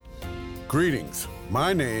Greetings.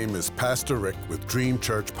 My name is Pastor Rick with Dream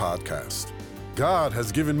Church Podcast. God has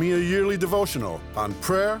given me a yearly devotional on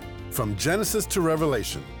prayer from Genesis to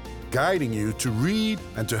Revelation, guiding you to read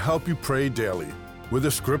and to help you pray daily, with a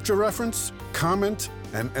scripture reference, comment,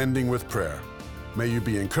 and ending with prayer. May you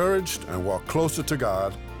be encouraged and walk closer to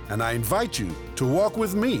God, and I invite you to walk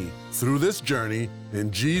with me through this journey.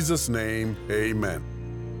 In Jesus' name, amen.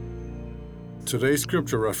 Today's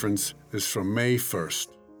scripture reference is from May 1st.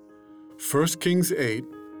 1 Kings 8,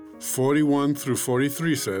 41 through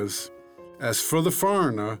 43 says, "As for the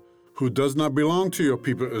foreigner who does not belong to your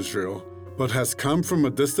people Israel, but has come from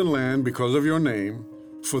a distant land because of your name,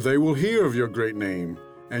 for they will hear of your great name,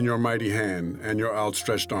 and your mighty hand, and your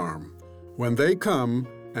outstretched arm. When they come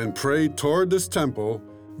and pray toward this temple,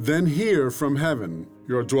 then hear from heaven,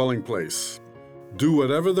 your dwelling place. Do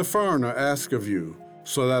whatever the foreigner asks of you,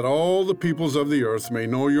 so that all the peoples of the earth may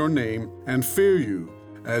know your name and fear you,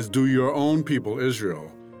 as do your own people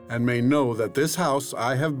Israel, and may know that this house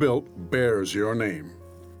I have built bears your name."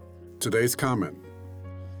 Today's comment.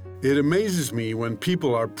 It amazes me when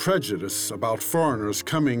people are prejudiced about foreigners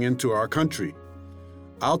coming into our country.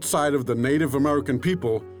 Outside of the Native American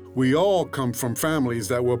people, we all come from families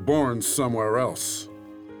that were born somewhere else.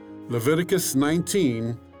 Leviticus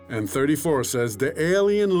 19 and 34 says, "The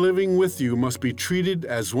alien living with you must be treated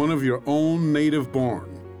as one of your own native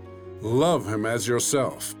born. Love him as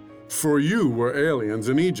yourself, for you were aliens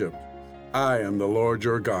in Egypt. I am the Lord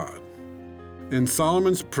your God." In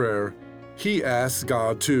Solomon's prayer, he asks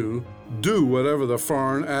God to do whatever the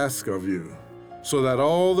foreign asks of you, so that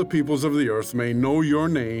all the peoples of the earth may know your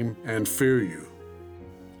name and fear you.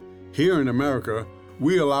 Here in America,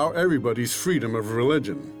 we allow everybody's freedom of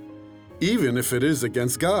religion, even if it is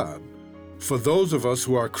against God. For those of us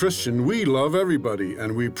who are Christian, we love everybody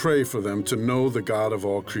and we pray for them to know the God of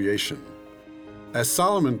all creation. As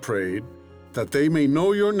Solomon prayed, that they may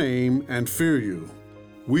know your name and fear you,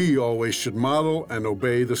 we always should model and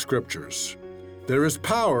obey the scriptures. There is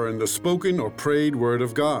power in the spoken or prayed word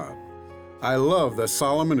of God. I love that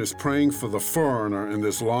Solomon is praying for the foreigner in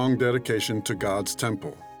this long dedication to God's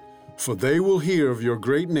temple. For they will hear of your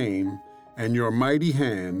great name and your mighty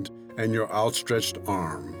hand and your outstretched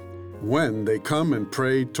arm, when they come and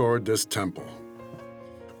pray toward this temple.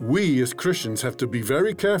 We as Christians have to be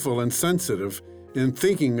very careful and sensitive in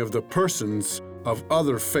thinking of the persons of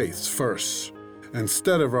other faiths first,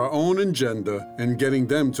 instead of our own agenda and getting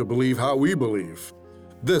them to believe how we believe.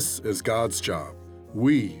 This is God's job.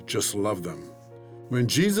 We just love them. When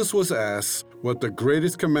Jesus was asked what the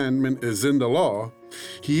greatest commandment is in the law,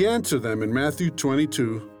 he answered them in Matthew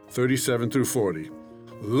 22, 37 through 40.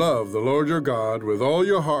 "Love the Lord your God with all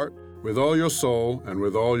your heart, with all your soul, and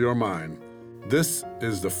with all your mind. This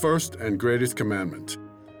is the first and greatest commandment.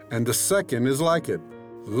 And the second is like it.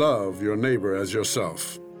 Love your neighbor as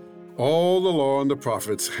yourself. All the law and the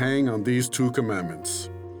prophets hang on these two commandments."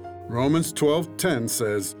 Romans 12:10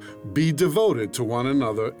 says, "Be devoted to one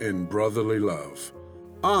another in brotherly love.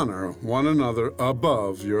 Honor one another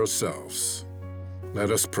above yourselves." Let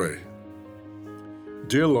us pray.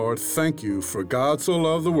 Dear Lord, thank you for God so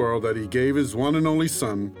loved the world that he gave his one and only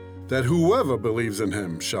Son, that whoever believes in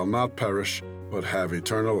him shall not perish, but have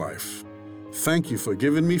eternal life. Thank you for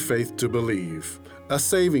giving me faith to believe, a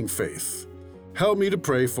saving faith. Help me to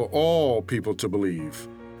pray for all people to believe.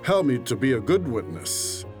 Help me to be a good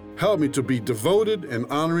witness. Help me to be devoted in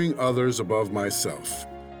honoring others above myself.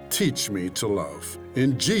 Teach me to love.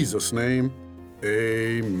 In Jesus' name,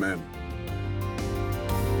 amen.